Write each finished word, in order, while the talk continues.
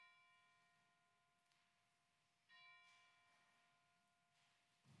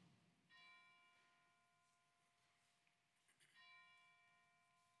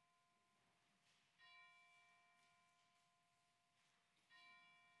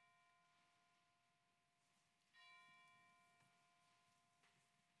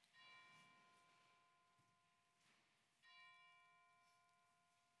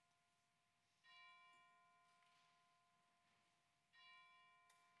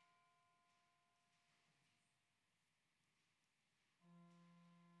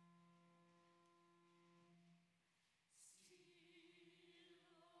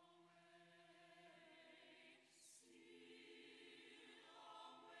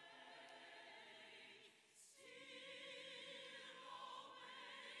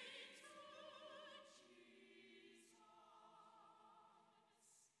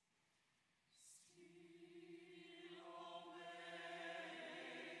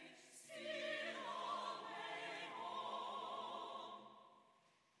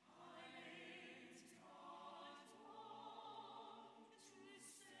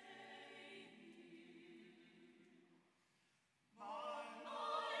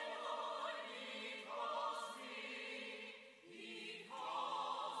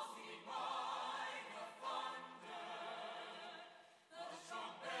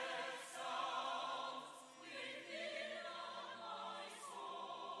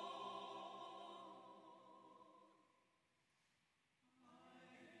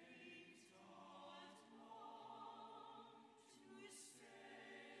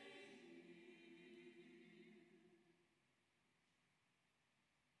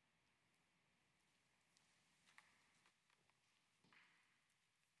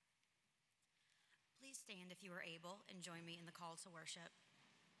stand if you are able and join me in the call to worship.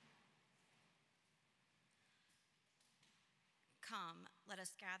 Come, let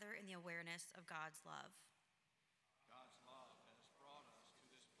us gather in the awareness of God's love. God's love has brought us to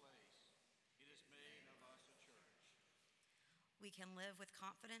this place. It has made of us a church. We can live with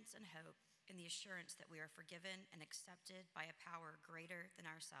confidence and hope in the assurance that we are forgiven and accepted by a power greater than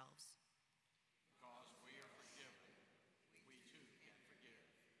ourselves. Because we are forgiven, we too can forgive.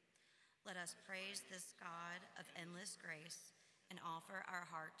 Let us praise this God of endless grace and offer our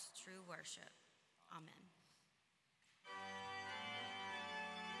hearts true worship. Amen.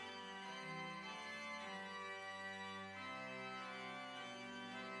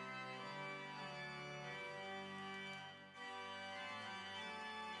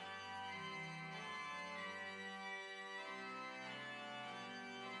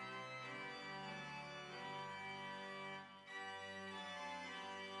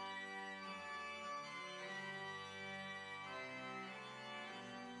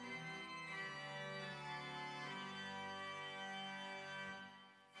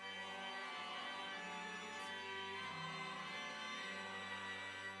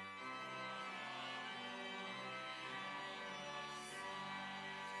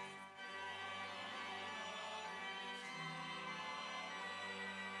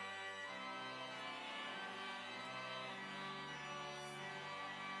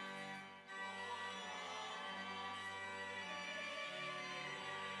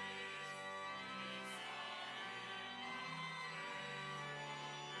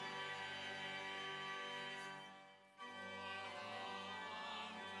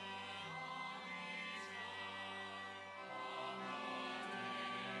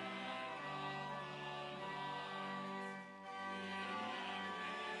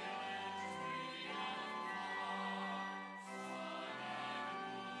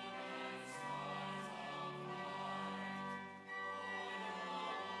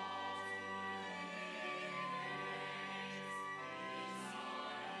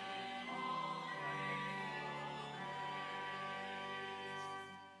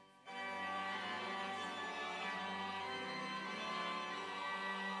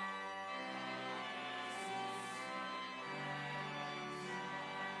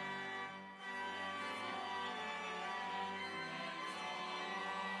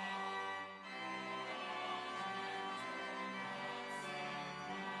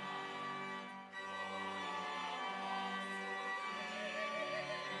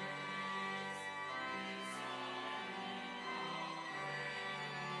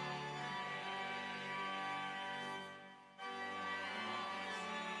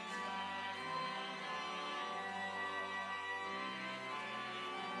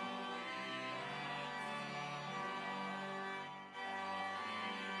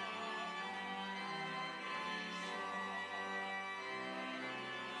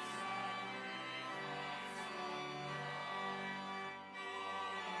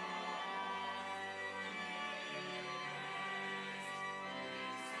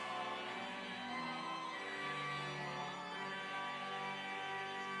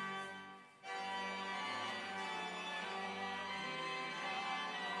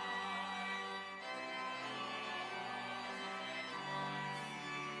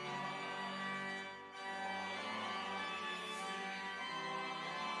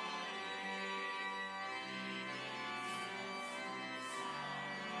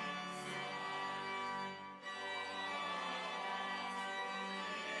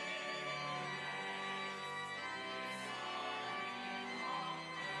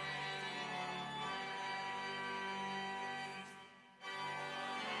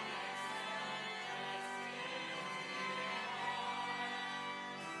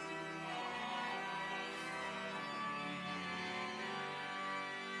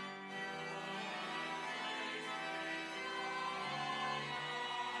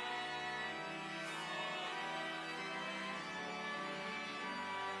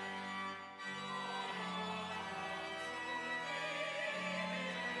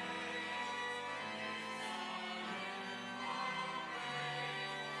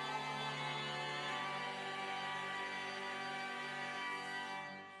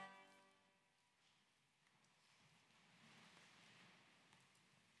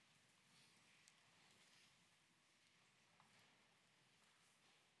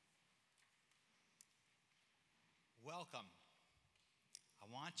 Welcome. I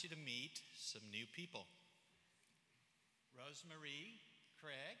want you to meet some new people. Rosemarie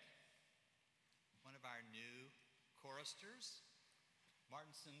Craig, one of our new choristers,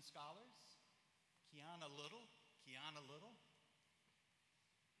 Martinson scholars, Kiana Little.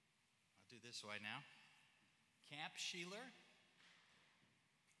 I'll do this way now. Camp Sheeler.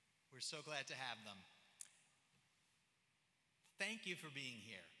 We're so glad to have them. Thank you for being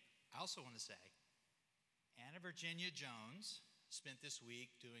here. I also want to say, Anna Virginia Jones spent this week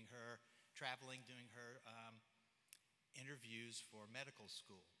doing her interviews for medical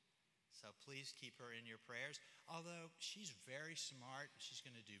school. So please keep her in your prayers. Although she's very smart, she's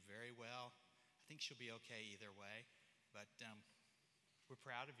going to do very well. I think she'll be okay either way. But we're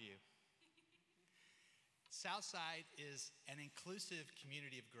proud of you. Southside is an inclusive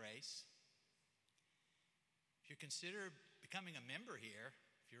community of grace. If you consider becoming a member here,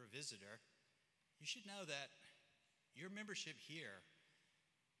 if you're a visitor, you should know that your membership here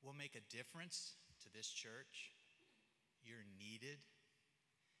will make a difference to this church. You're needed,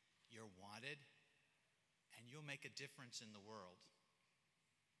 you're wanted, and you'll make a difference in the world.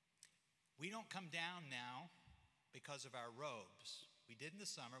 We don't come down now because of our robes. We did in the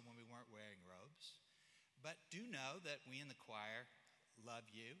summer when we weren't wearing robes. But do know that we in the choir love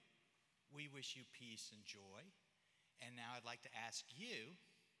you. We wish you peace and joy. And now I'd like to ask you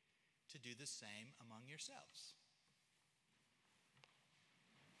to do the same among yourselves.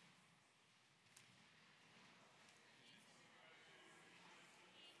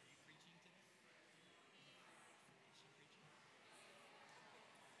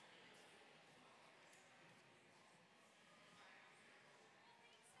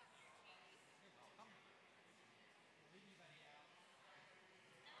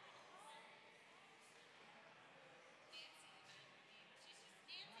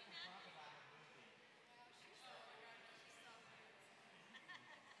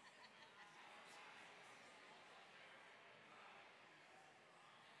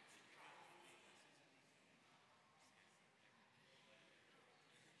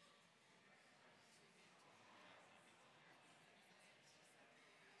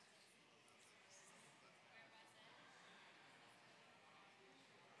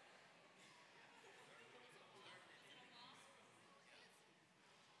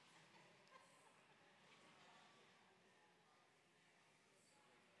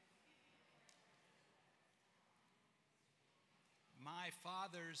 My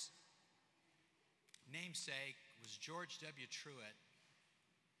father's namesake was George W. Truett,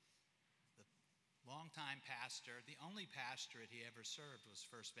 the longtime pastor. The only pastorate he ever served was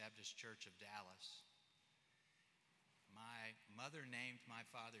First Baptist Church of Dallas. My mother named my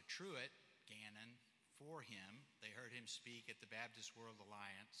father Truett Gannon for him. They heard him speak at the Baptist World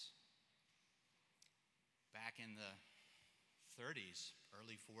Alliance back in the 30s,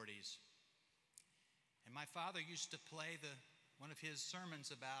 early 40s. And my father used to play one of his sermons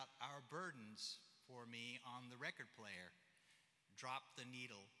about our burdens for me on the record player, Drop the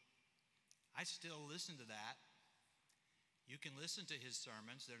Needle. I still listen to that. You can listen to his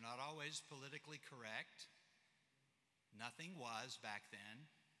sermons. They're not always politically correct. Nothing was back then.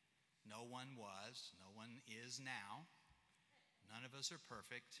 No one was. No one is now. None of us are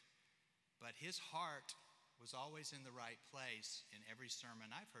perfect. But his heart was always in the right place in every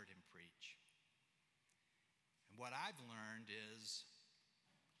sermon I've heard him preach. And what I've learned is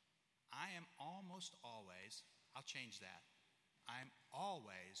I am almost always, I'll change that, I'm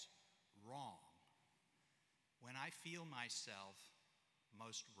always wrong when I feel myself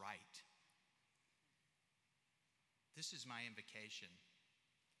most right. This is my invocation.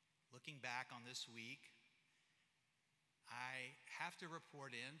 Looking back on this week, I have to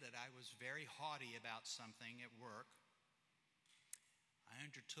report in that I was very haughty about something at work. I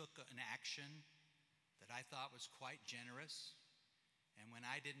undertook an action that I thought was quite generous. And when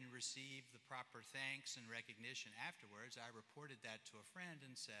I didn't receive the proper thanks and recognition afterwards, I reported that to a friend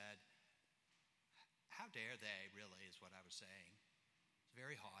and said, how dare they, really, is what I was saying. It's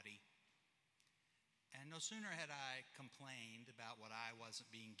very haughty. And no sooner had I complained about what I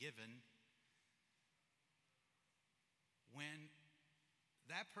wasn't being given when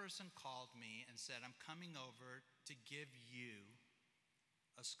that person called me and said, I'm coming over to give you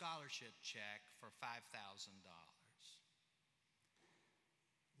a scholarship check for $5,000.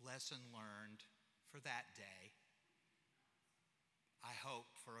 Lesson learned for that day. I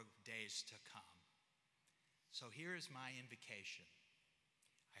hope for days to come. So here is my invocation.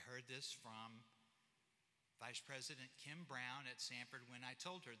 I heard this from Vice President Kim Brown at Sanford when I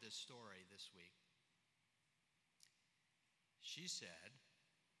told her this story this week. She said,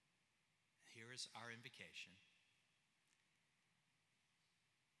 here is our invocation.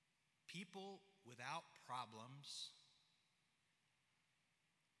 People without problems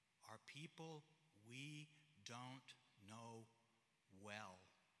are people we don't know well.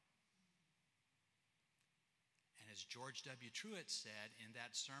 And as George W. Truett said in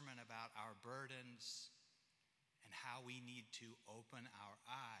that sermon about our burdens and how we need to open our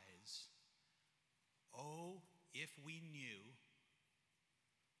eyes. Oh, if we knew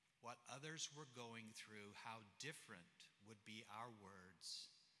what others were going through, how different would be our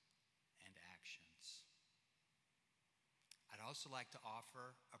words and actions. I'd also like to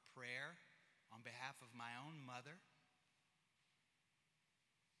offer a prayer on behalf of my own mother,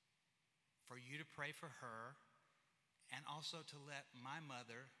 for you to pray for her, and also to let my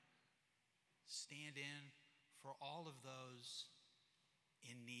mother stand in for all of those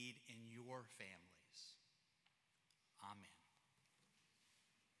in need in your families. Amen.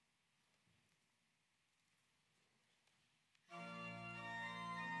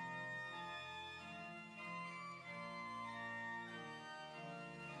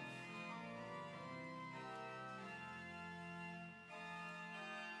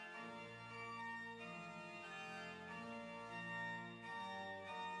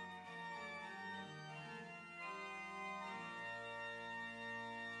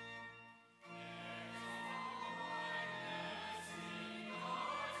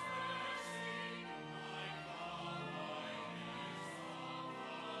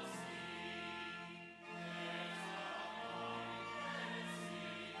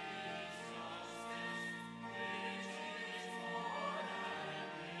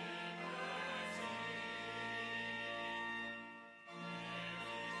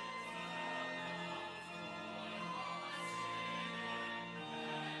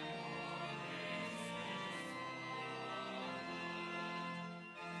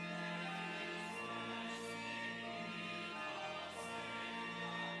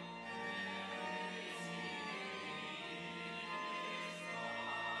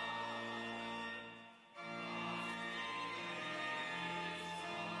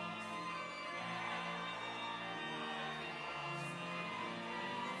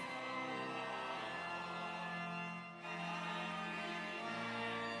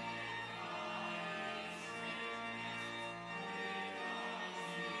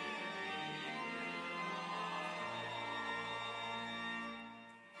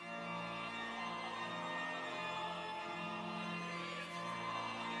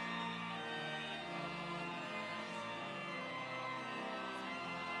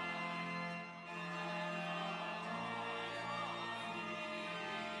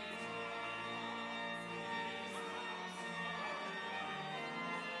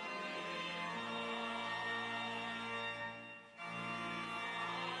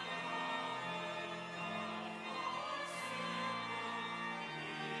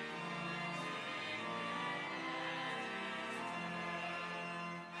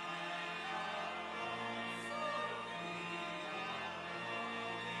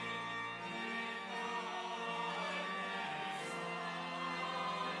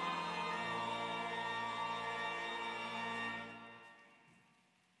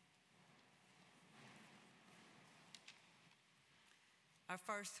 Our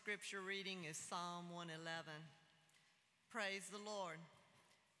first scripture reading is Psalm 111. Praise the Lord.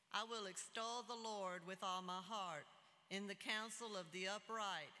 I will extol the Lord with all my heart in the council of the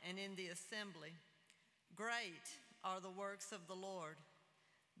upright and in the assembly. Great are the works of the Lord.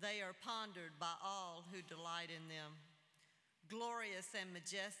 They are pondered by all who delight in them. Glorious and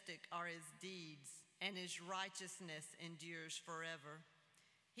majestic are his deeds, and his righteousness endures forever.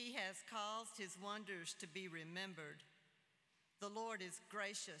 He has caused his wonders to be remembered. The Lord is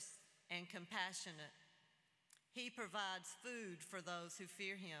gracious and compassionate. He provides food for those who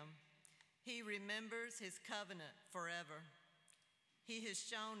fear him. He remembers his covenant forever. He has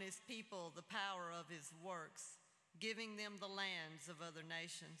shown his people the power of his works, giving them the lands of other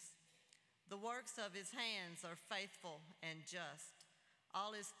nations. The works of his hands are faithful and just.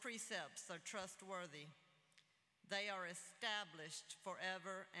 All his precepts are trustworthy. They are established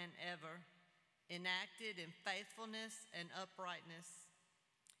forever and ever, enacted in faithfulness and uprightness.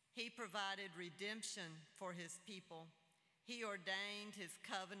 He provided redemption for his people. He ordained his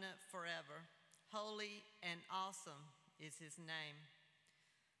covenant forever. Holy and awesome is his name.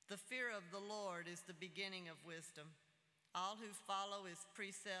 The fear of the Lord is the beginning of wisdom. All who follow his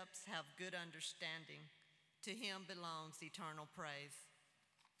precepts have good understanding. To him belongs eternal praise.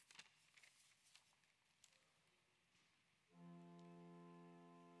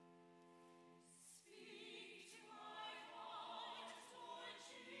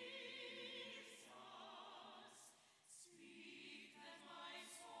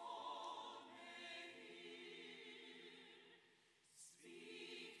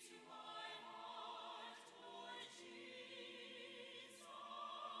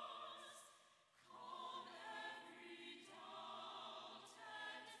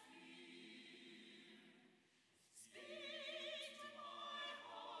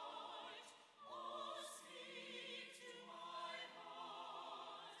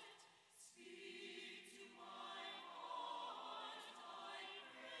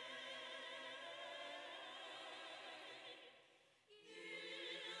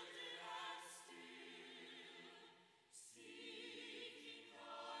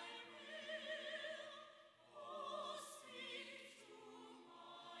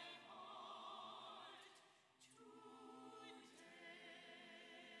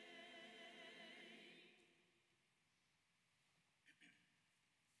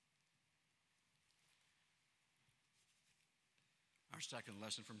 Our second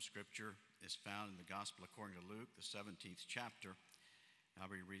lesson from Scripture is found in the Gospel according to Luke, the 17th chapter. I'll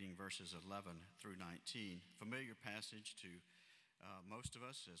be reading verses 11 through 19. Familiar passage to most of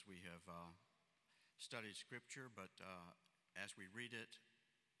us as we have studied Scripture, but as we read it,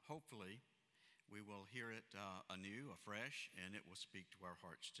 hopefully we will hear it anew, afresh, and it will speak to our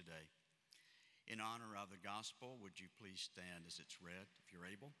hearts today. In honor of the Gospel, would you please stand as it's read, if you're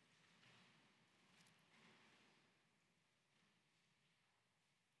able?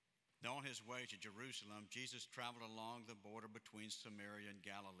 Now, on his way to Jerusalem, Jesus traveled along the border between Samaria and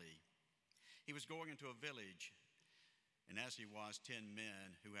Galilee. He was going into a village, and as he was, 10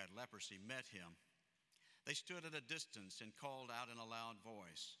 men who had leprosy met him. They stood at a distance and called out in a loud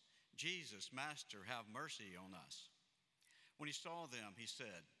voice, "Jesus, Master, have mercy on us." When he saw them, he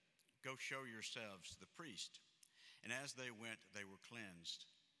said, "Go show yourselves to the priest." And as they went, they were cleansed.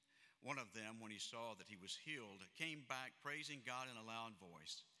 One of them, when he saw that he was healed, came back praising God in a loud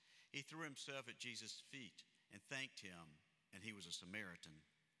voice. He threw himself at Jesus' feet and thanked him, and he was a Samaritan.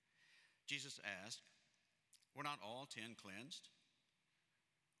 Jesus asked, "Were not all 10 cleansed?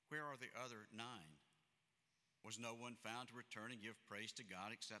 Where are the other 9? Was no one found to return and give praise to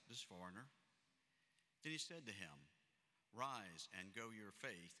God except this foreigner?" Then he said to him, "Rise and go, your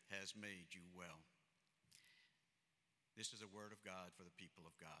faith has made you well." This is a word of God for the people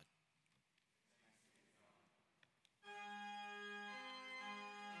of God.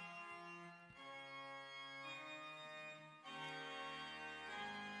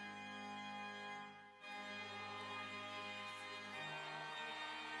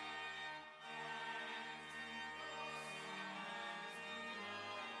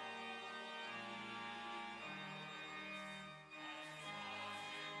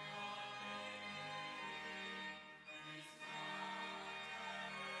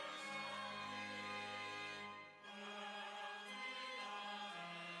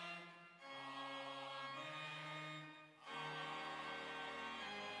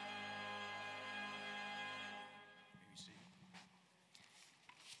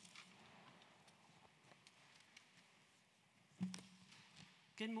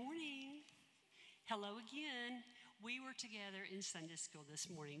 Good morning. Hello again. We were together in Sunday school this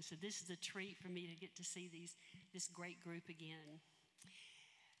morning, so this is a treat for me to get to see this great group again.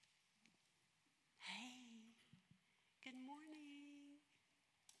 Hey, good morning.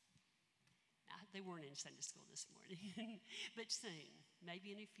 They weren't in Sunday school this morning, but soon,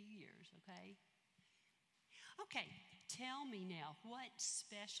 maybe in a few years, okay? Okay, tell me now, what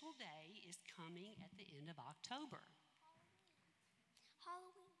special day is coming at the end of October?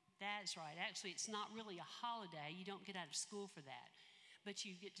 Halloween. That's right. Actually, it's not really a holiday. You don't get out of school for that. But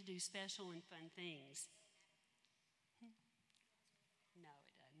you get to do special and fun things. No,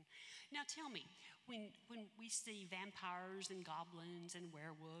 it doesn't. Now tell me, when we see vampires and goblins and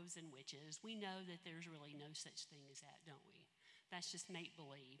werewolves and witches, we know that there's really no such thing as that, don't we? That's just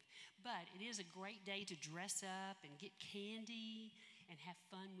make-believe. But it is a great day to dress up and get candy and have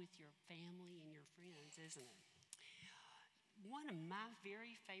fun with your family and your friends, isn't it? One of my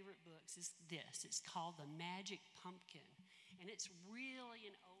very favorite books is this. It's called The Magic Pumpkin, and it's really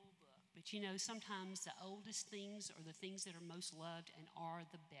an old book. But you know, sometimes the oldest things are the things that are most loved and are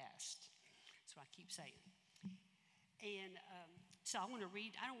the best. That's what I keep saying. And so I don't want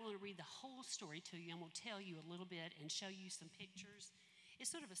to read the whole story to you. I'm going to tell you a little bit and show you some pictures.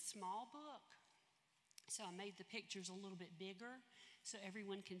 It's sort of a small book, so I made the pictures a little bit bigger so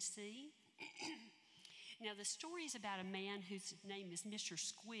everyone can see. Now, the story is about a man whose name is Mr.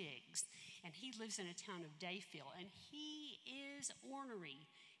 Squiggs, and he lives in a town of Dayfield, and he is ornery.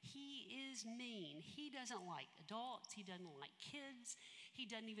 He is mean. He doesn't like adults. He doesn't like kids. He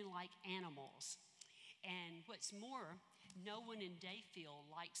doesn't even like animals. And what's more, no one in Dayfield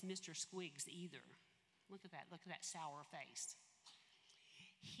likes Mr. Squiggs either. Look at that sour face.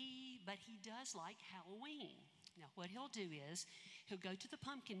 But he does like Halloween. Now, what he'll do is he'll go to the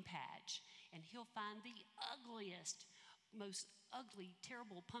pumpkin patch and he'll find the ugliest, most ugly,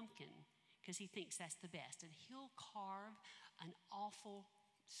 terrible pumpkin because he thinks that's the best. And he'll carve an awful,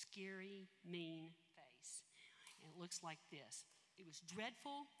 scary, mean face. And it looks like this. It was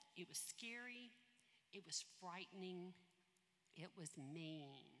dreadful. It was scary. It was frightening. It was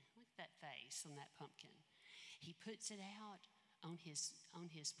mean. Look at that face on that pumpkin. He puts it out on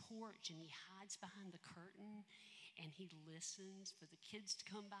his porch, and he hides behind the curtain, and he listens for the kids to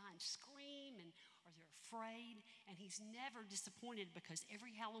come by and scream, or they're afraid, and he's never disappointed because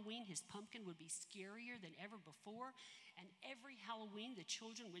every Halloween his pumpkin would be scarier than ever before, and every Halloween the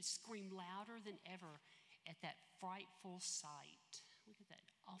children would scream louder than ever at that frightful sight. Look at that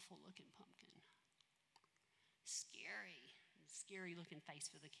awful looking pumpkin. Scary. scary looking face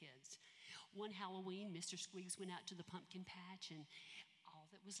for the kids. One Halloween, Mr. Squeaks went out to the pumpkin patch, and all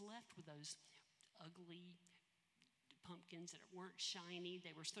that was left were those ugly pumpkins that weren't shiny.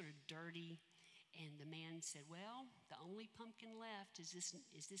 They were sort of dirty. And the man said, well, the only pumpkin left is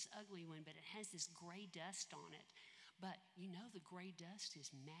this ugly one, but it has this gray dust on it. But you know the gray dust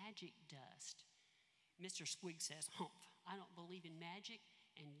is magic dust. Mr. Squeak says, humph, I don't believe in magic,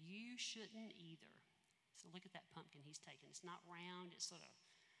 and you shouldn't either. So look at that pumpkin he's taken. It's not round, it's sort of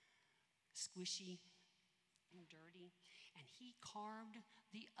squishy and dirty. And he carved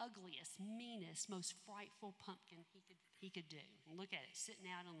the ugliest, meanest, most frightful pumpkin he could do. And look at it,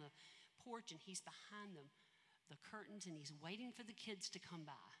 sitting out on the porch, and he's behind the curtains, and he's waiting for the kids to come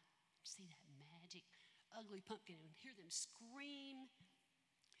by. See that magic, ugly pumpkin and hear them scream.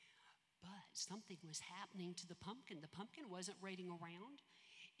 But something was happening to the pumpkin. The pumpkin wasn't raiding around.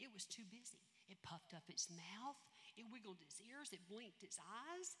 It was too busy. It puffed up its mouth. It wiggled its ears. It blinked its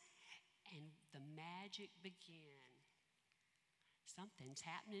eyes. And the magic began. Something's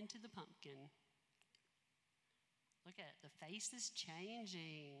happening to the pumpkin. Look at it. The face is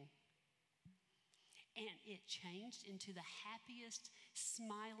changing. And it changed into the happiest,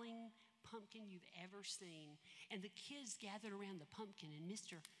 smiling pumpkin you've ever seen. And the kids gathered around the pumpkin, and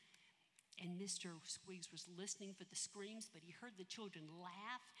Mr. Squeaks was listening for the screams, but he heard the children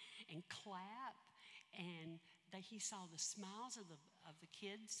laugh and clap, and he saw the smiles of the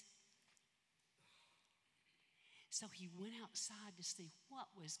kids. So he went outside to see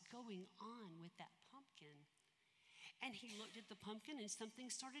what was going on with that pumpkin. And he looked at the pumpkin, and something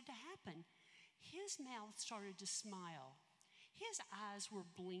started to happen. His mouth started to smile. His eyes were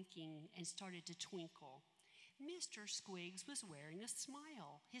blinking and started to twinkle. Mr. Squeaks was wearing a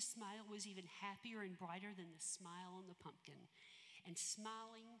smile. His smile was even happier and brighter than the smile on the pumpkin. And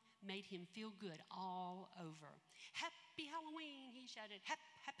smiling made him feel good all over. Happy Halloween, he shouted.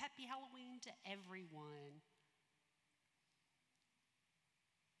 Happy Halloween to everyone.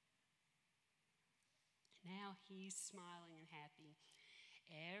 Now he's smiling and happy.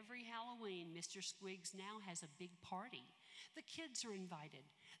 Every Halloween, Mr. Squeaks now has a big party. The kids are invited.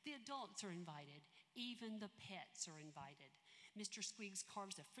 The adults are invited. Even the pets are invited. Mr. Squeaks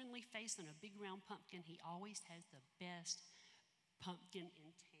carves a friendly face on a big round pumpkin. He always has the best pumpkin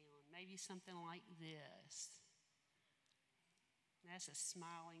in town. Maybe something like this. That's a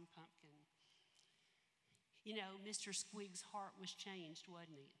smiling pumpkin. You know, Mr. Squeaks' heart was changed,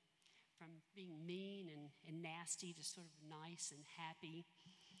 wasn't it? From being mean and nasty to sort of nice and happy.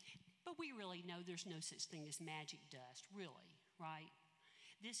 But we really know there's no such thing as magic dust, really, right?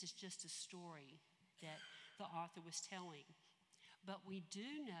 This is just a story that the author was telling. But we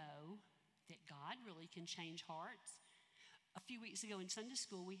do know that God really can change hearts. A few weeks ago in Sunday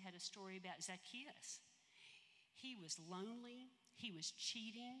school, we had a story about Zacchaeus. He was lonely, he was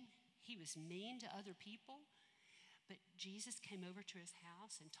cheating, he was mean to other people. But Jesus came over to his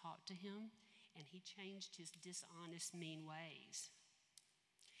house and talked to him, and he changed his dishonest, mean ways.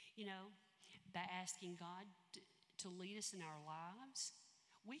 You know, by asking God to lead us in our lives,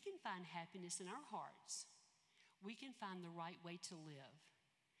 we can find happiness in our hearts. We can find the right way to live.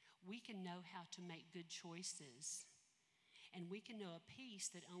 We can know how to make good choices. And we can know a peace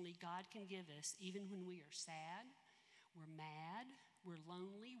that only God can give us, even when we are sad, we're mad, we're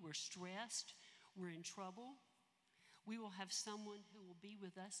lonely, we're stressed, we're in trouble. We will have someone who will be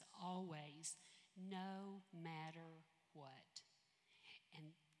with us always, no matter what.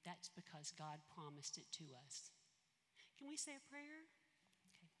 And that's because God promised it to us. Can we say a prayer?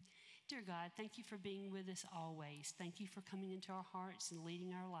 Okay. Dear God, thank you for being with us always. Thank you for coming into our hearts and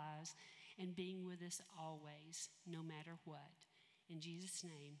leading our lives and being with us always, no matter what. In Jesus'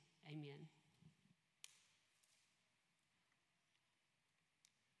 name, amen.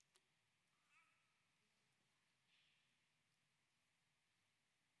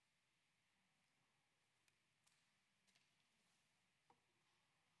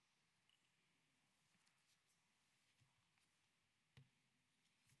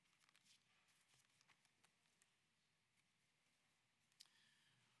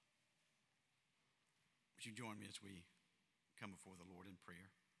 Would you join me as we come before the Lord in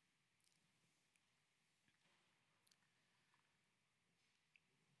prayer?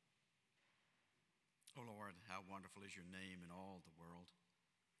 Oh Lord, how wonderful is your name in all the world.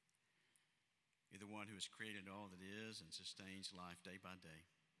 You're the one who has created all that is and sustains life day by day.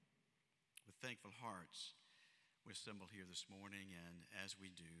 With thankful hearts, we assemble here this morning, and as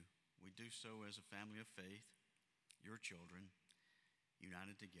we do so as a family of faith, your children,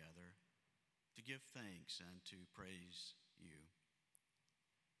 united together, to give thanks and to praise you.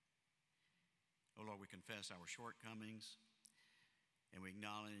 Oh Lord, we confess our shortcomings. and we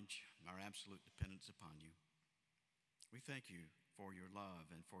acknowledge our absolute dependence upon you. We thank you for your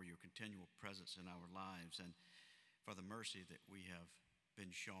love and for your continual presence in our lives and for the mercy that we have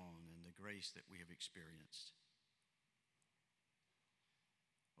been shown and the grace that we have experienced.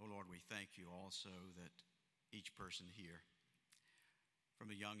 Oh Lord, we thank you also that each person here, from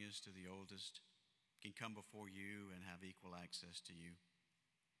the youngest to the oldest, can come before you and have equal access to you,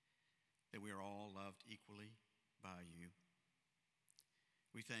 that we are all loved equally by you.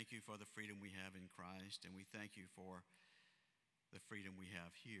 We thank you for the freedom we have in Christ, and we thank you for the freedom we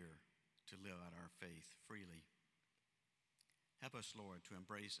have here to live out our faith freely. Help us, Lord, to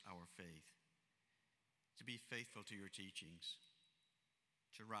embrace our faith, to be faithful to your teachings,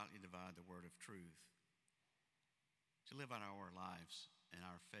 to rightly divide the word of truth, to live out our lives and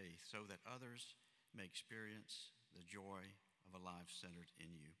our faith so that others may experience the joy of a life centered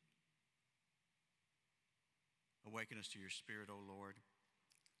in you. Awaken us to your Spirit, O Lord.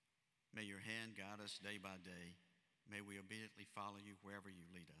 May your hand guide us day by day. May we obediently follow you wherever you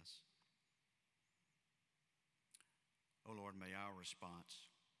lead us. O Lord, may our response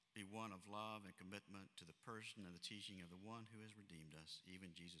be one of love and commitment to the person and the teaching of the one who has redeemed us,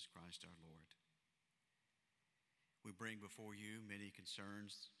 even Jesus Christ our Lord. We bring before you many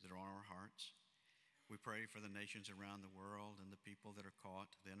concerns that are on our hearts. We pray for the nations around the world and the people that are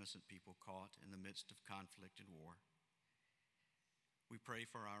caught, the innocent people caught in the midst of conflict and war. We pray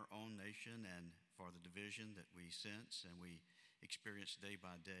for our own nation and for the division that we sense and we experience day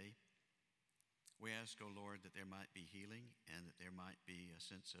by day. We ask, O Lord, that there might be healing and that there might be a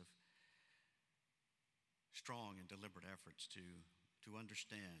sense of strong and deliberate efforts to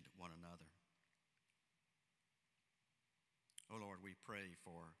understand one another. O Lord, we pray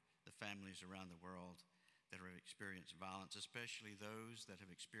for the families around the world that have experienced violence, especially those that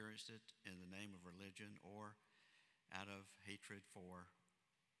have experienced it in the name of religion or out of hatred for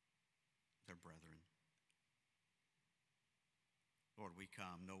their brethren. Lord, we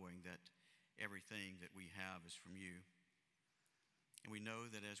come knowing that everything that we have is from you. And we know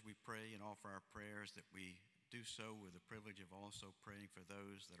that as we pray and offer our prayers, that we do so with the privilege of also praying for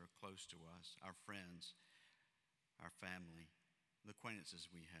those that are close to us, our friends, our family, the acquaintances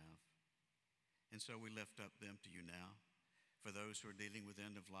we have. And so we lift up them to you now. For those who are dealing with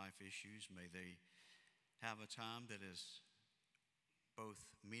end-of-life issues, may they have a time that is both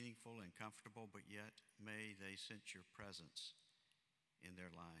meaningful and comfortable, but yet may they sense your presence in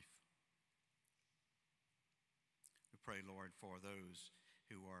their life. We pray, Lord, for those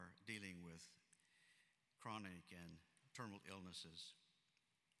who are dealing with chronic and terminal illnesses.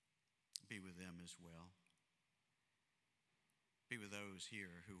 Be with them as well. Be with those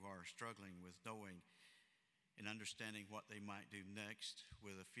here who are struggling with knowing and understanding what they might do next,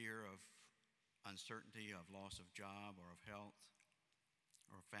 with a fear of uncertainty, of loss of job or of health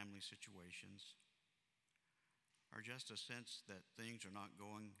or family situations, or just a sense that things are not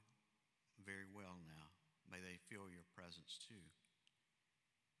going very well now. May they feel your presence too.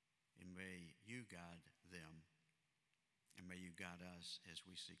 And may you guide them, and may you guide us as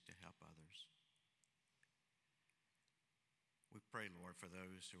we seek to help others. We pray, Lord, for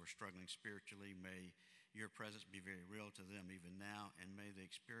those who are struggling spiritually. May your presence be very real to them even now, and may they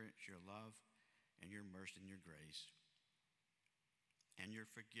experience your love and your mercy and your grace and your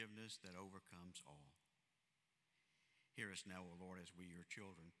forgiveness that overcomes all. Hear us now, O Lord, as we, your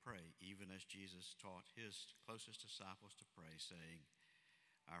children, pray, even as Jesus taught his closest disciples to pray, saying,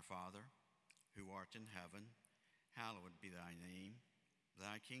 Our Father, who art in heaven, hallowed be thy name.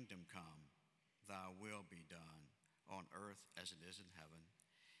 Thy kingdom come, thy will be done, on earth as it is in heaven.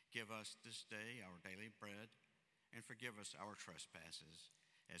 Give us this day our daily bread, and forgive us our trespasses,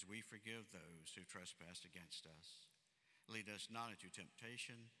 as we forgive those who trespass against us. Lead us not into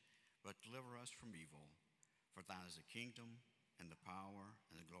temptation, but deliver us from evil. For thine is the kingdom, and the power,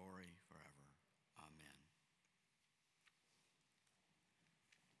 and the glory forever. Amen.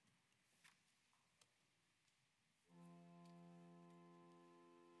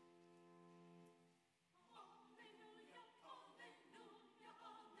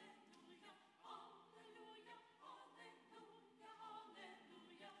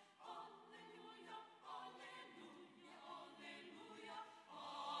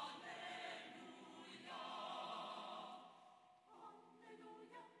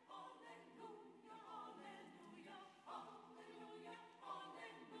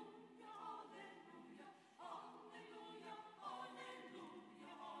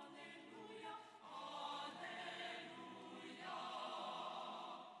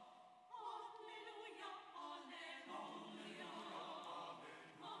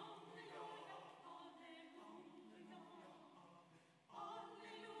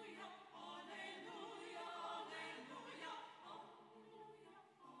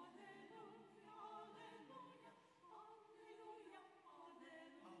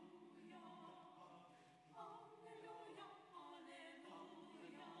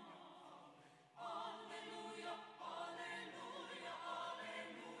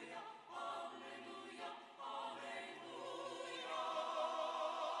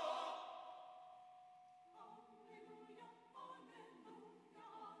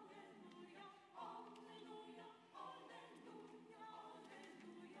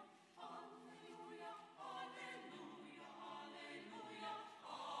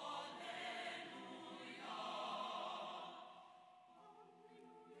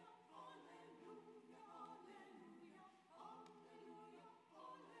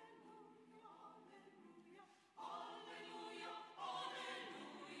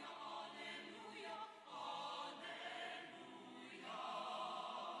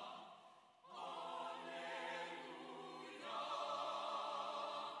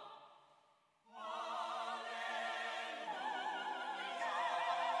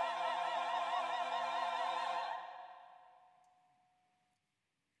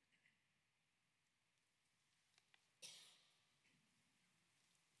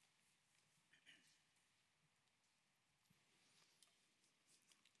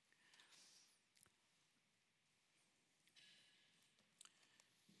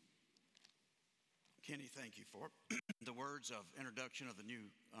 Kenny, thank you for the words of introduction of the new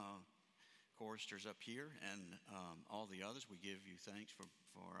choristers up here and all the others. We give you thanks for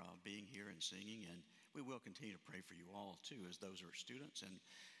being here and singing, and we will continue to pray for you all, too, as those are students and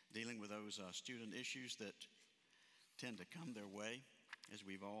dealing with those student issues that tend to come their way, as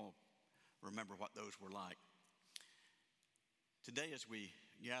we've all remember what those were like. Today, as we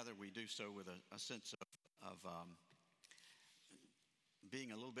gather, we do so with a sense of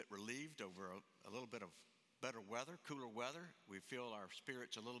being a little bit relieved over a little bit of better weather, cooler weather. We feel our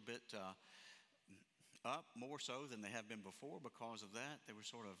spirits a little bit up, more so than they have been before because of that. They were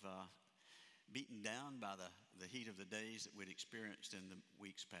sort of beaten down by the heat of the days that we'd experienced in the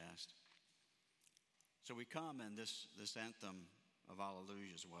weeks past. So we come, and this anthem of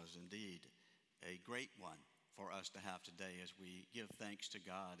Alleluias was indeed a great one for us to have today as we give thanks to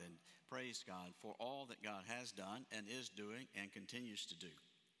God and praise God for all that God has done and is doing and continues to do.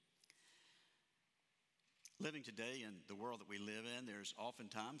 Living today in the world that we live in, there's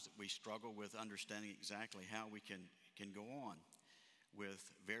oftentimes that we struggle with understanding exactly how we can go on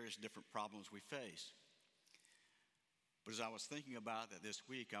with various different problems we face. But as I was thinking about that this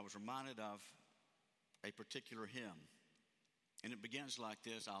week, I was reminded of a particular hymn. And it begins like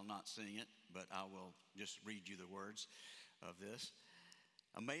this. I'll not sing it, but I will just read you the words of this.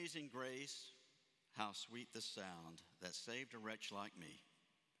 Amazing grace, how sweet the sound that saved a wretch like me.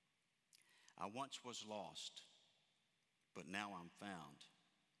 I once was lost, but now I'm found.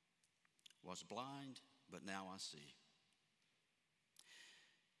 Was blind, but now I see.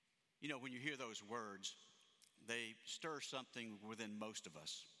 You know, when you hear those words, they stir something within most of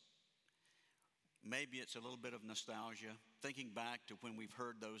us. Maybe it's a little bit of nostalgia, thinking back to when we've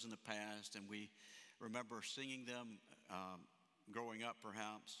heard those in the past and we remember singing them growing up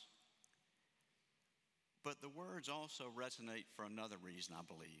perhaps. But the words also resonate for another reason, I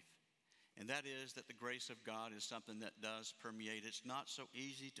believe. And that is that the grace of God is something that does permeate. It's not so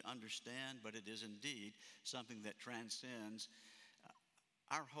easy to understand, but it is indeed something that transcends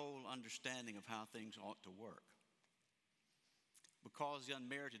our whole understanding of how things ought to work. Because the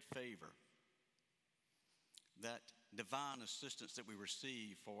unmerited favor, that divine assistance that we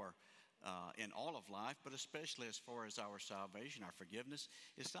receive for in all of life, but especially as far as our salvation, our forgiveness,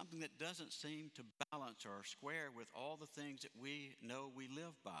 is something that doesn't seem to balance or square with all the things that we know we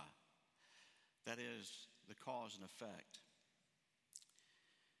live by. That is the cause and effect.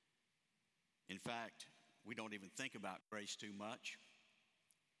 In fact, we don't even think about grace too much.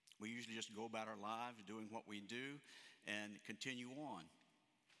 We usually just go about our lives doing what we do and continue on.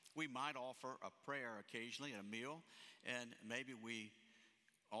 We might offer a prayer occasionally at a meal, and maybe we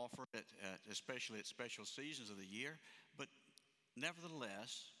offer it especially at special seasons of the year, but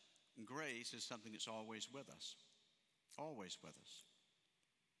nevertheless, grace is something that's always with us, always with us.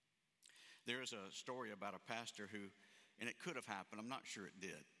 There is a story about a pastor who, and it could have happened, I'm not sure it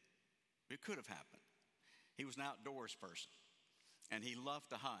did. It could have happened. He was an outdoors person, and he loved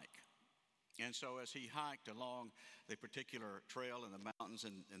to hike. And so as he hiked along the particular trail in the mountains,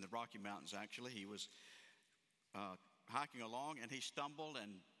 in the Rocky Mountains actually, he was hiking along, and he stumbled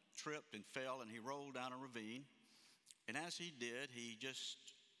and tripped and fell, and he rolled down a ravine. And as he did, he just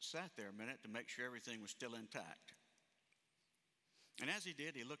sat there a minute to make sure everything was still intact. And as he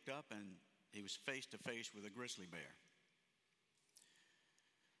did, he looked up, and he was face to face with a grizzly bear.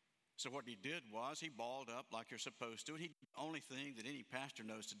 So what he did was he balled up like you're supposed to. And he did the only thing that any pastor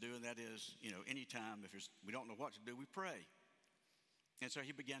knows to do, and that is, anytime if we don't know what to do, we pray. And so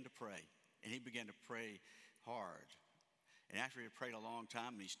he began to pray, and he began to pray hard. And after he had prayed a long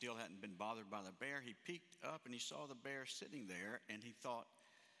time and he still hadn't been bothered by the bear, he peeked up and he saw the bear sitting there, and he thought,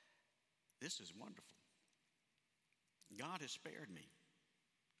 this is wonderful. God has spared me.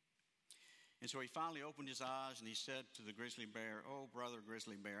 And so he finally opened his eyes and he said to the grizzly bear, "Oh, brother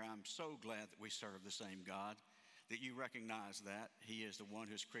grizzly bear, I'm so glad that we serve the same God, that you recognize that He is the one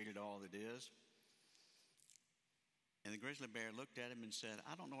who's created all that is." And the grizzly bear looked at him and said,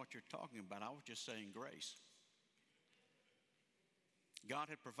 "I don't know what you're talking about. I was just saying grace." God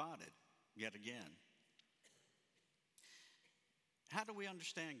had provided yet again. How do we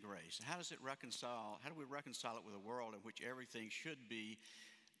understand grace? How do we reconcile it with a world in which everything should be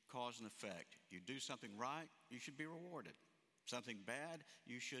cause and effect? You do something right, you should be rewarded. Something bad,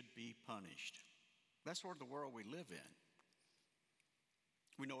 you should be punished. That's sort of the world we live in.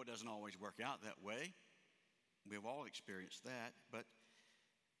 We know it doesn't always work out that way. We have all experienced that, but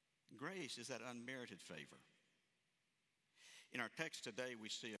grace is that unmerited favor. In our text today, we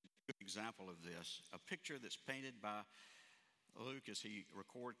see a good example of this, a picture that's painted by Luke as he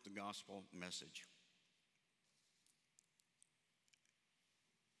records the gospel message.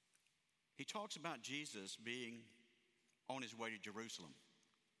 he talks about Jesus being on his way to Jerusalem.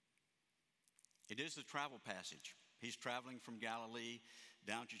 It is the travel passage. He's traveling from Galilee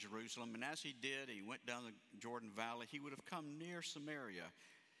down to Jerusalem, and as he did, he went down the Jordan Valley, he would have come near Samaria.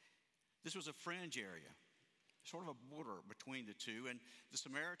 This was a fringe area, sort of a border between the two, and the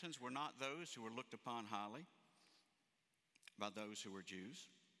Samaritans were not those who were looked upon highly by those who were Jews.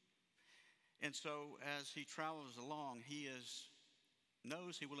 And so as he travels along, he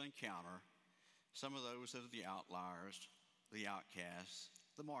knows he will encounter some of those that are the outliers, the outcasts,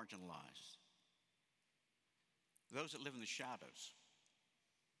 the marginalized, those that live in the shadows,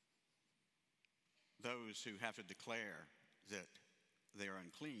 those who have to declare that they are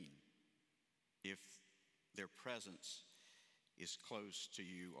unclean if their presence is close to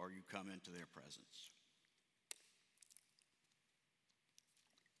you or you come into their presence.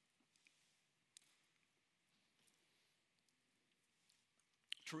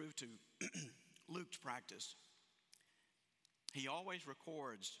 True to Luke's practice, he always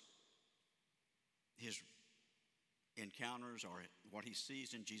records his encounters or what he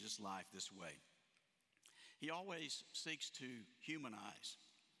sees in Jesus' life this way. He always seeks to humanize,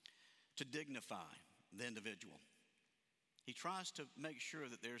 to dignify the individual. He tries to make sure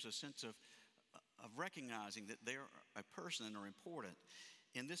that there's a sense of recognizing that they're a person and are important.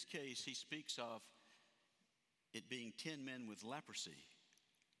 In this case, he speaks of it being 10 men with leprosy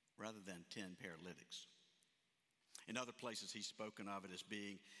rather than 10 paralytics. In other places, he's spoken of it as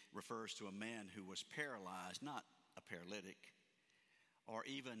refers to a man who was paralyzed, not a paralytic. Or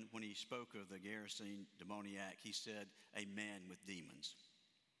even when he spoke of the Gerasene demoniac, he said a man with demons.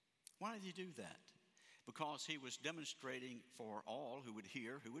 Why did he do that? Because he was demonstrating for all who would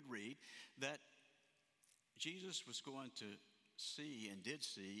hear, who would read, that Jesus was going to see and did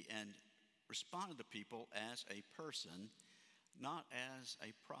see and responded to people as a person, not as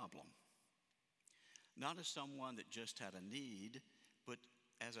a problem. Not as someone that just had a need, but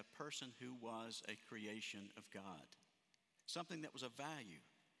as a person who was a creation of God. Something that was of value.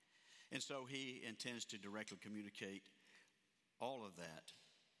 And so he intends to directly communicate all of that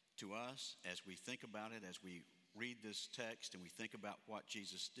to us as we think about it, as we read this text and we think about what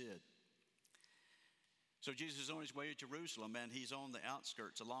Jesus did. So Jesus is on his way to Jerusalem, and he's on the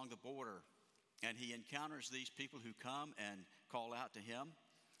outskirts along the border, and he encounters these people who come and call out to him.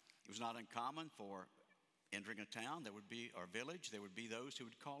 It was not uncommon for entering a town, or village, there would be those who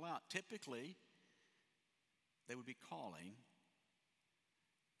would call out. Typically, they would be calling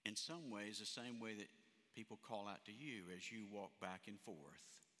in some ways the same way that people call out to you as you walk back and forth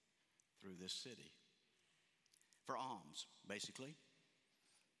through this city. For alms, basically.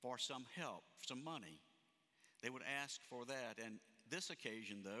 For some help, some money. They would ask for that. And this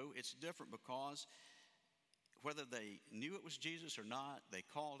occasion, though, it's different because whether they knew it was Jesus or not, they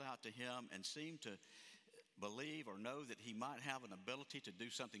called out to him and seemed to believe or know that he might have an ability to do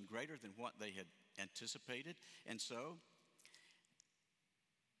something greater than what they had anticipated. And so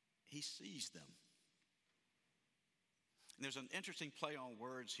he sees them. And there's an interesting play on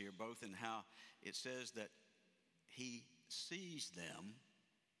words here, both in how it says that he sees them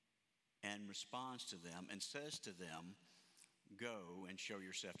and responds to them and says to them, go and show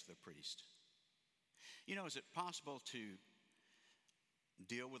yourself to the priest. You know, is it possible to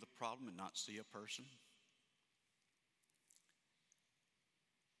deal with a problem and not see a person?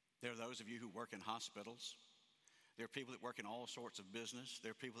 There are those of you who work in hospitals. There are people that work in all sorts of business.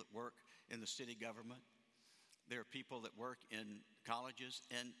 There are people that work in the city government. There are people that work in colleges.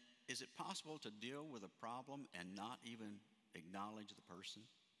 And is it possible to deal with a problem and not even acknowledge the person?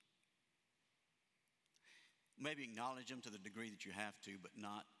 Maybe acknowledge them to the degree that you have to, but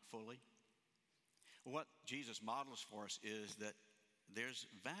not fully. What Jesus models for us is that there's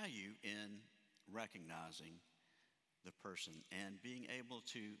value in recognizing the person and being able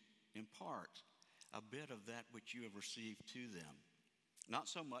to impart a bit of that which you have received to them. Not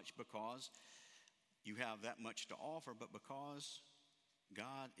so much because you have that much to offer, but because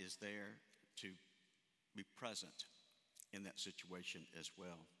God is there to be present in that situation as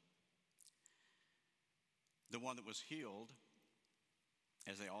well. The one that was healed,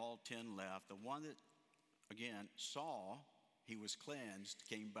 as they all 10 left, the one that, again, saw he was cleansed,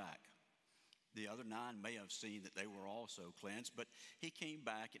 came back. The other 9 may have seen that they were also cleansed, but he came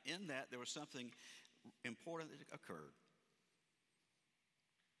back, and in that there was something important that occurred.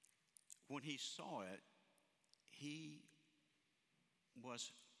 When he saw it, he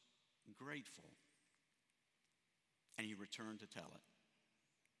was grateful, and he returned to tell it.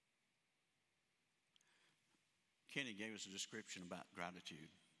 Kenny gave us a description about gratitude.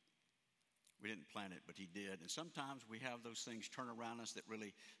 We didn't plan it, but he did. And sometimes we have those things turn around us that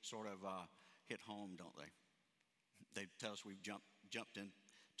really sort of hit home, don't they? They tell us we've jumped in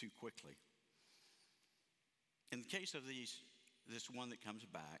too quickly. In the case of this one that comes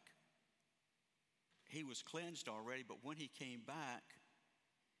back, he was cleansed already, but when he came back,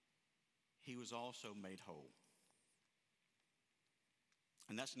 he was also made whole.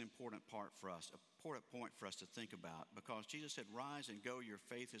 And that's an important part for us, important point for us to think about, because Jesus said, "Rise and go, your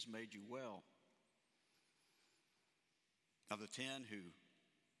faith has made you well." Of the 10 who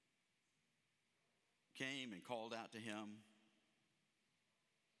came and called out to him,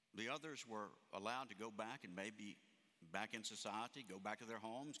 the others were allowed to go back and maybe back in society, go back to their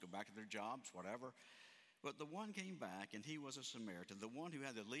homes, go back to their jobs, whatever. But the one came back, and he was a Samaritan, the one who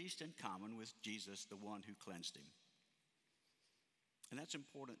had the least in common with Jesus, the one who cleansed him. And that's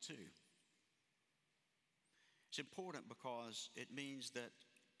important too. It's important because it means that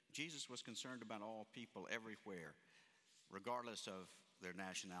Jesus was concerned about all people everywhere, regardless of their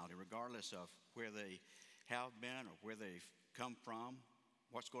nationality, regardless of where they have been or where they've come from,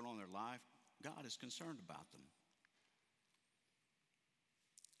 what's going on in their life. God is concerned about them.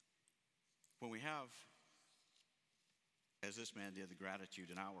 When we have, as this man did, the gratitude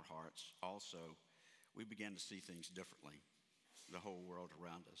in our hearts, also, we begin to see things differently, the whole world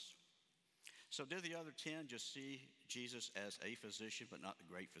around us. So did the other 10 just see Jesus as a physician, but not the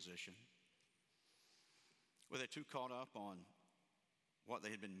great physician? Were they too caught up on what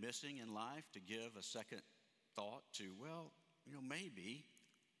they had been missing in life to give a second thought to, well, maybe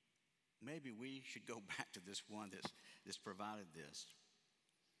we should go back to this one that's provided this?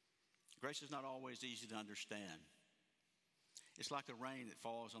 Grace is not always easy to understand. It's like the rain that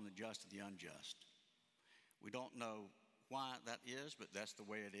falls on the just and the unjust. We don't know why that is, but that's the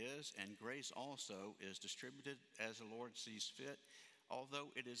way it is. And grace also is distributed as the Lord sees fit,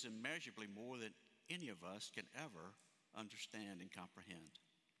 although it is immeasurably more than any of us can ever understand and comprehend.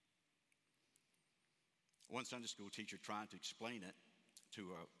 One Sunday school teacher trying to explain it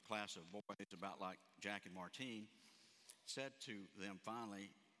to a class of boys about like Jack and Martine said to them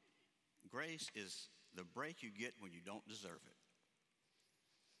finally, grace is the break you get when you don't deserve it.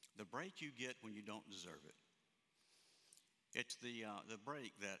 The break you get when you don't deserve it. It's the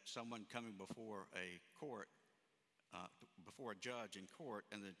break that someone coming before a court, before a judge in court,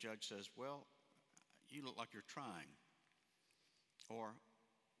 and the judge says, well, you look like you're trying. Or,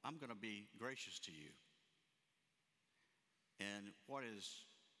 I'm going to be gracious to you. And what is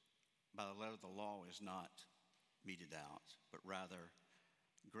by the letter of the law is not meted out, but rather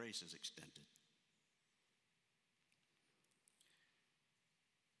grace is extended.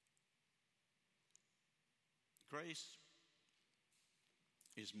 Grace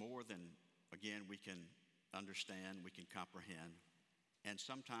is more than, again, we can understand, we can comprehend. And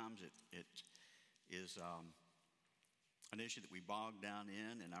sometimes it is an issue that we bog down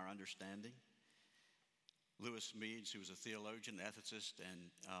in our understanding. Lewis Meads, who was a theologian, ethicist,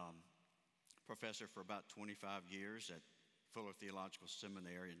 and professor for about 25 years at Fuller Theological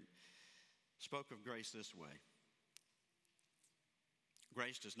Seminary, and spoke of grace this way.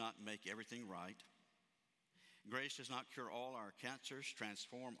 Grace does not make everything right. Grace does not cure all our cancers,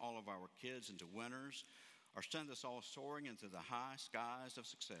 transform all of our kids into winners, or send us all soaring into the high skies of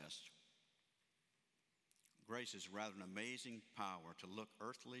success. Grace is rather an amazing power to look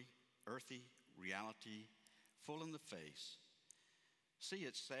earthy reality full in the face, see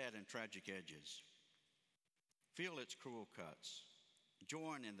its sad and tragic edges, feel its cruel cuts,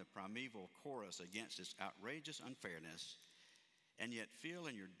 join in the primeval chorus against its outrageous unfairness, and yet feel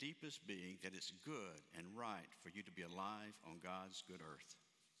in your deepest being that it's good and right for you to be alive on God's good earth.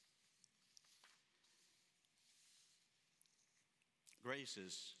 Grace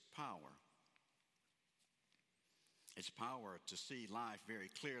is power. It's power to see life very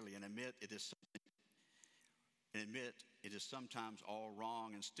clearly and admit it is sometimes all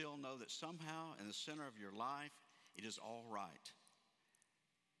wrong, and still know that somehow in the center of your life it is all right.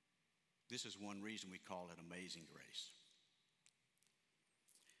 This is one reason we call it amazing grace.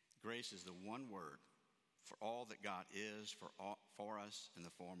 Grace is the one word for all that God is for us in the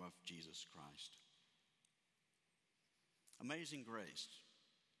form of Jesus Christ. Amazing grace.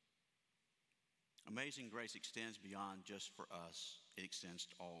 Amazing grace extends beyond just for us. It extends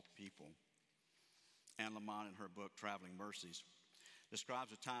to all people. Anne Lamont, in her book, Traveling Mercies,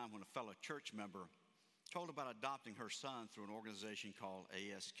 describes a time when a fellow church member told about adopting her son through an organization called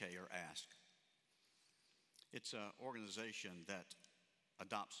ASK, or ASK. It's an organization that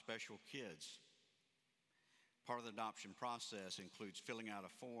adopts special kids. Part of the adoption process includes filling out a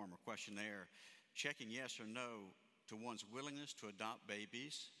form or questionnaire, checking yes or no to one's willingness to adopt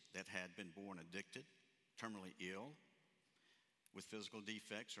babies that had been born addicted, terminally ill, with physical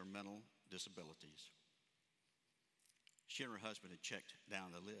defects or mental disabilities. She and her husband had checked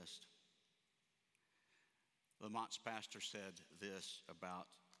down the list. Lamont's pastor said this about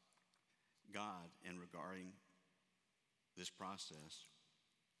God in regarding this process.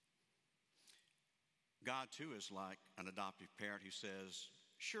 God, too, is like an adoptive parent who says,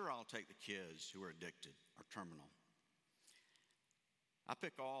 sure, I'll take the kids who are addicted or terminal. I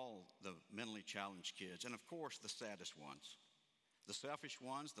pick all the mentally challenged kids, and of course, the saddest ones. The selfish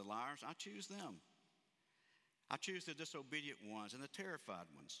ones, the liars, I choose them. I choose the disobedient ones and the terrified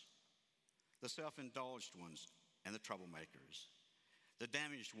ones, the self-indulged ones and the troublemakers, the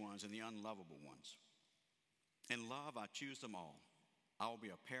damaged ones and the unlovable ones. In love, I choose them all. I will be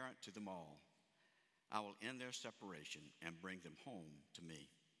a parent to them all. I will end their separation and bring them home to me.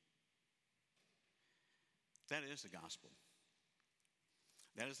 That is the gospel.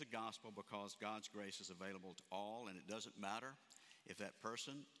 That is the gospel because God's grace is available to all, and it doesn't matter if that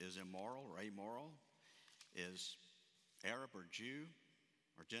person is immoral or amoral, is Arab or Jew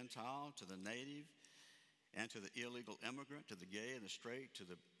or Gentile, to the native and to the illegal immigrant, to the gay and the straight, to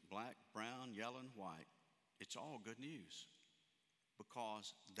the black, brown, yellow, and white. It's all good news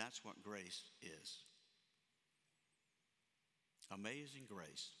because that's what grace is. Amazing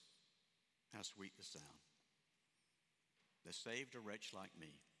grace, how sweet the sound, that saved a wretch like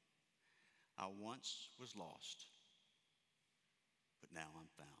me. I once was lost, but now I'm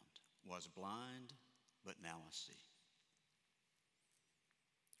found. Was blind, but now I see.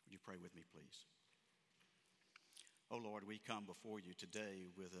 Would you pray with me, please? Oh Lord, we come before you today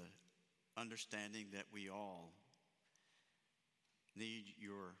with an understanding that we all need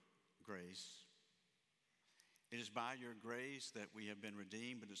your grace. It is by your grace that we have been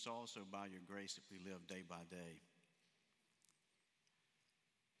redeemed, but it's also by your grace that we live day by day.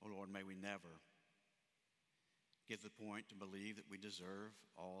 Oh Lord, may we never get to the point to believe that we deserve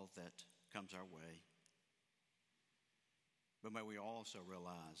all that comes our way. But may we also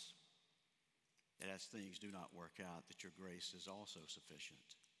realize that as things do not work out, that your grace is also sufficient.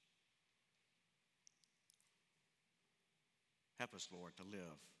 Help us, Lord, to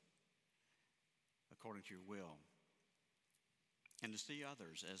live according to your will and to see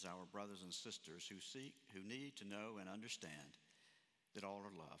others as our brothers and sisters who need to know and understand that all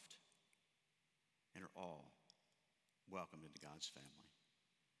are loved and are all welcomed into God's family.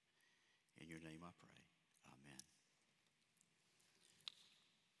 In your name I pray. Amen.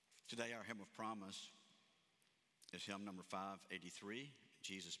 Today our hymn of promise is hymn number 583,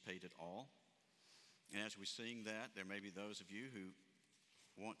 Jesus Paid It All. And as we sing that, there may be those of you who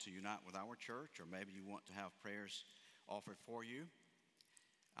want to unite with our church, or maybe you want to have prayers offered for you.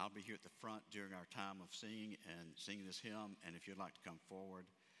 I'll be here at the front during our time of singing this hymn, and if you'd like to come forward,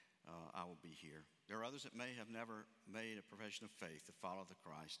 I will be here. There are others that may have never made a profession of faith to follow the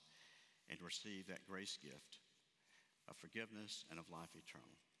Christ and to receive that grace gift of forgiveness and of life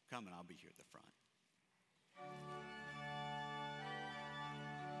eternal. Come, and I'll be here at the front.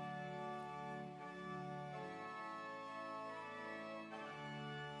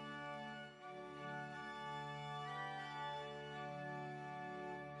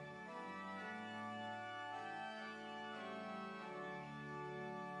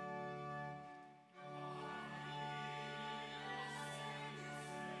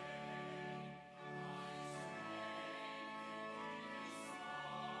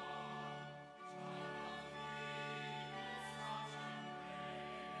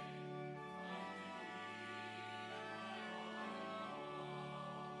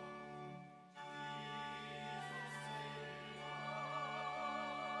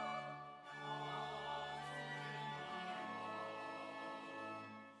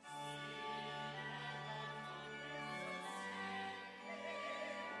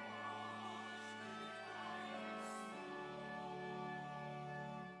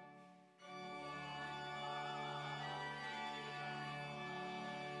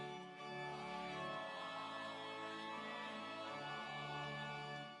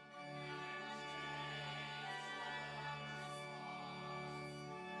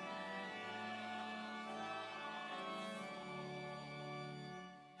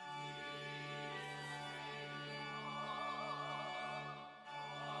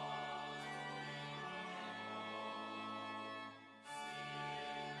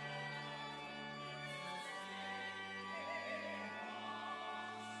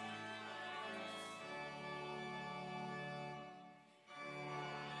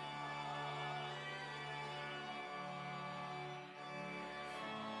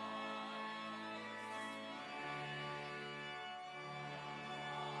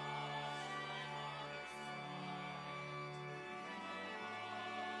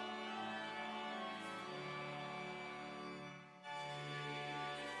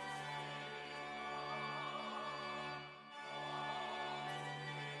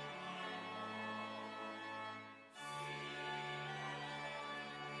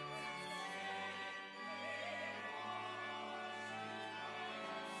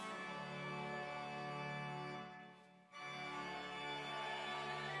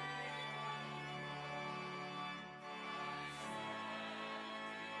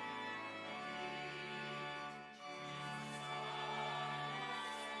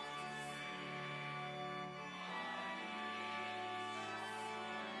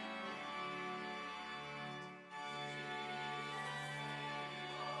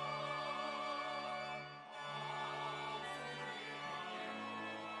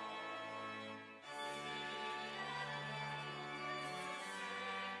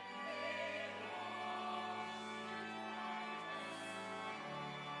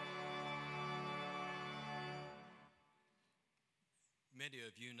 Many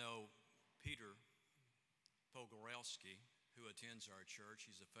of you know Peter Pogorelski, who attends our church.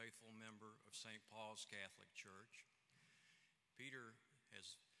 He's a faithful member of St. Paul's Catholic Church. Peter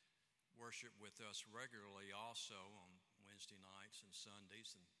has worshiped with us regularly also on Wednesday nights and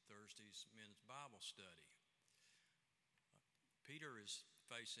Sundays and Thursdays men's Bible study. Peter is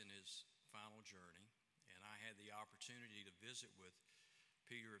facing his final journey, and I had the opportunity to visit with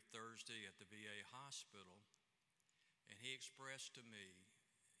Peter Thursday at the VA hospital, and he expressed to me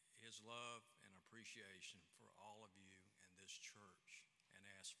his love and appreciation for all of you in this church and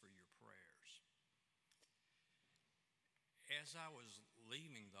asked for your prayers. As I was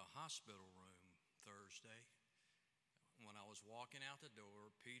leaving the hospital room Thursday, when I was walking out the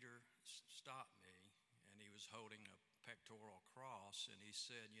door, Peter stopped me, and he was holding a pectoral cross, and he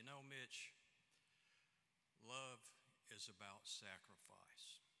said, "You know, Mitch, love is about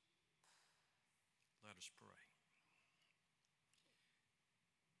sacrifice." Let us pray.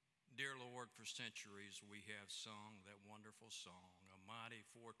 Dear Lord, for centuries we have sung that wonderful song, "A mighty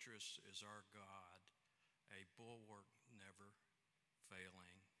fortress is our God, a bulwark never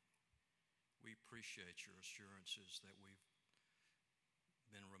failing." We appreciate your assurances that we've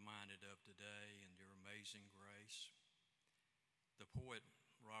been reminded of today and your amazing grace. The poet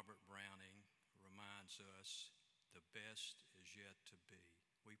Robert Browning reminds us the best is yet to be.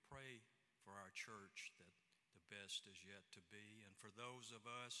 We pray for our church that the best is yet to be, and for those of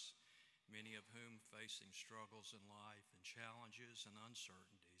us, many of whom facing struggles in life and challenges and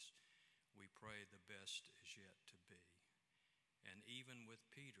uncertainties, we pray the best is yet to be. And even with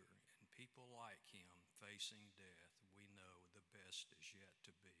Peter and people like him facing death, we know the best is yet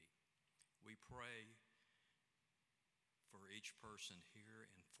to be. We pray for each person here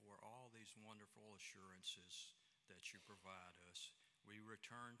and for all these wonderful assurances that you provide us. We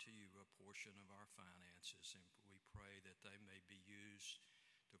return to you a portion of our finances, and we pray that they may be used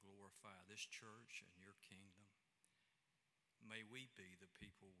to glorify this church and your kingdom. May we be the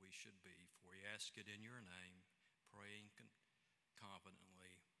people we should be, for we ask it in your name, praying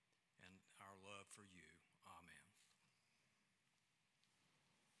confidently, and our love for you. Amen.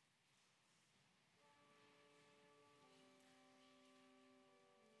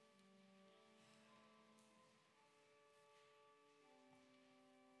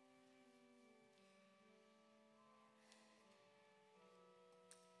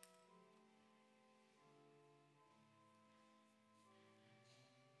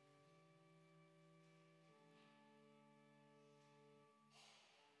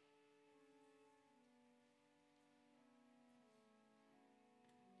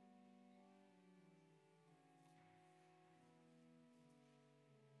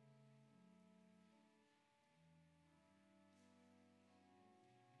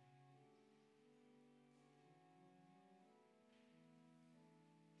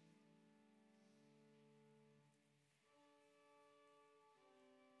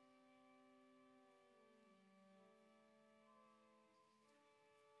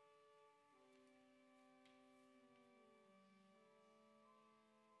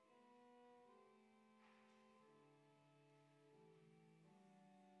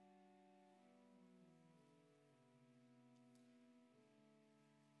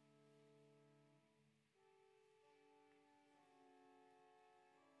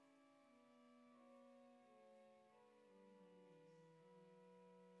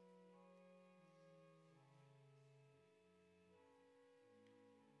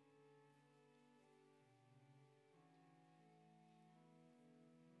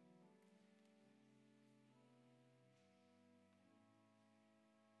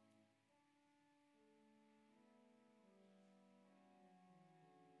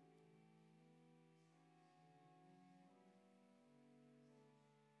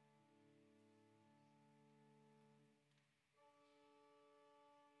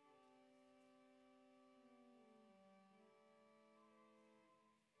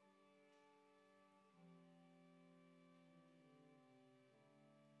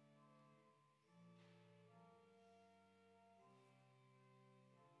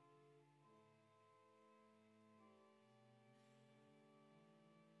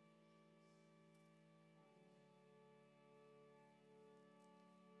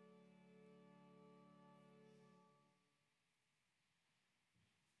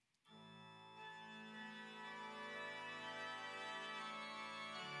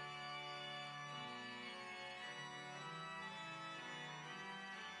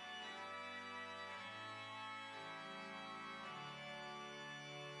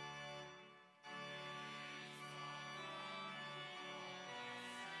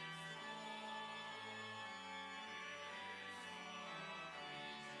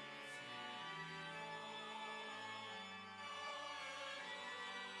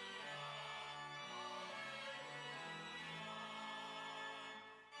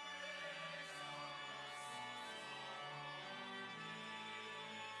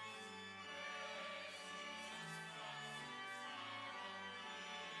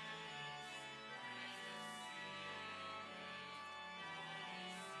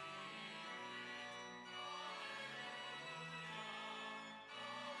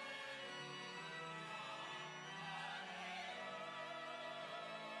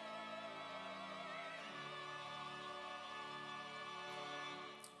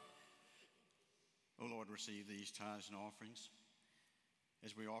 Lord, receive these tithes and offerings.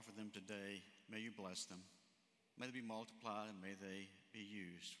 As we offer them today, may you bless them. May they be multiplied and may they be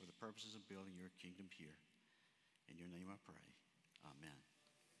used for the purposes of building your kingdom here. In your name I pray. Amen.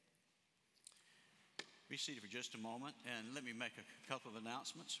 Be seated for just a moment, and let me make a couple of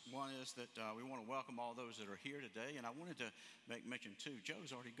announcements. One is that we want to welcome all those that are here today, and I wanted to make mention too,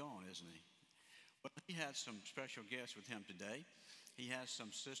 Joe's already gone, isn't he? But he had some special guests with him today. He has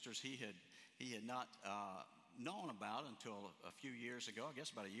some sisters he had not known about until a few years ago, I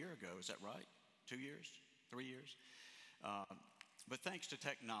guess about a year ago. Is that right? 2 years? 3 years? But thanks to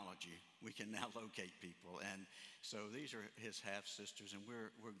technology, we can now locate people. And so these are his half-sisters, and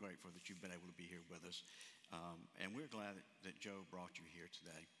we're grateful that you've been able to be here with us. And we're glad that Joe brought you here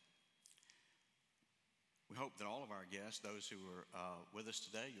today. We hope that all of our guests, those who are with us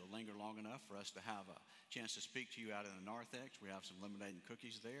today, you'll linger long enough for us to have a chance to speak to you out in the narthex. We have some lemonade and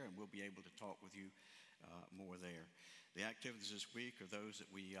cookies there, and we'll be able to talk with you more there. The activities this week are those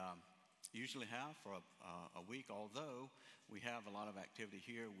that we usually have for a week, although we have a lot of activity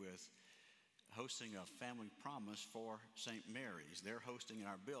here with hosting a family promise for St. Mary's. They're hosting in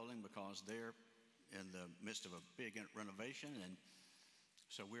our building because they're in the midst of a big renovation, and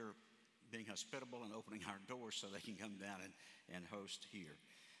so we're being hospitable and opening our doors so they can come down and host here.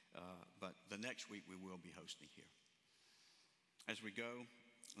 But the next week we will be hosting here. As we go,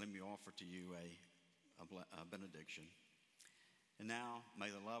 let me offer to you a benediction. And now, may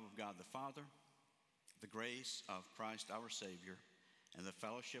the love of God the Father, the grace of Christ our Savior, and the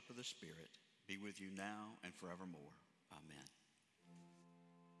fellowship of the Spirit be with you now and forevermore. Amen.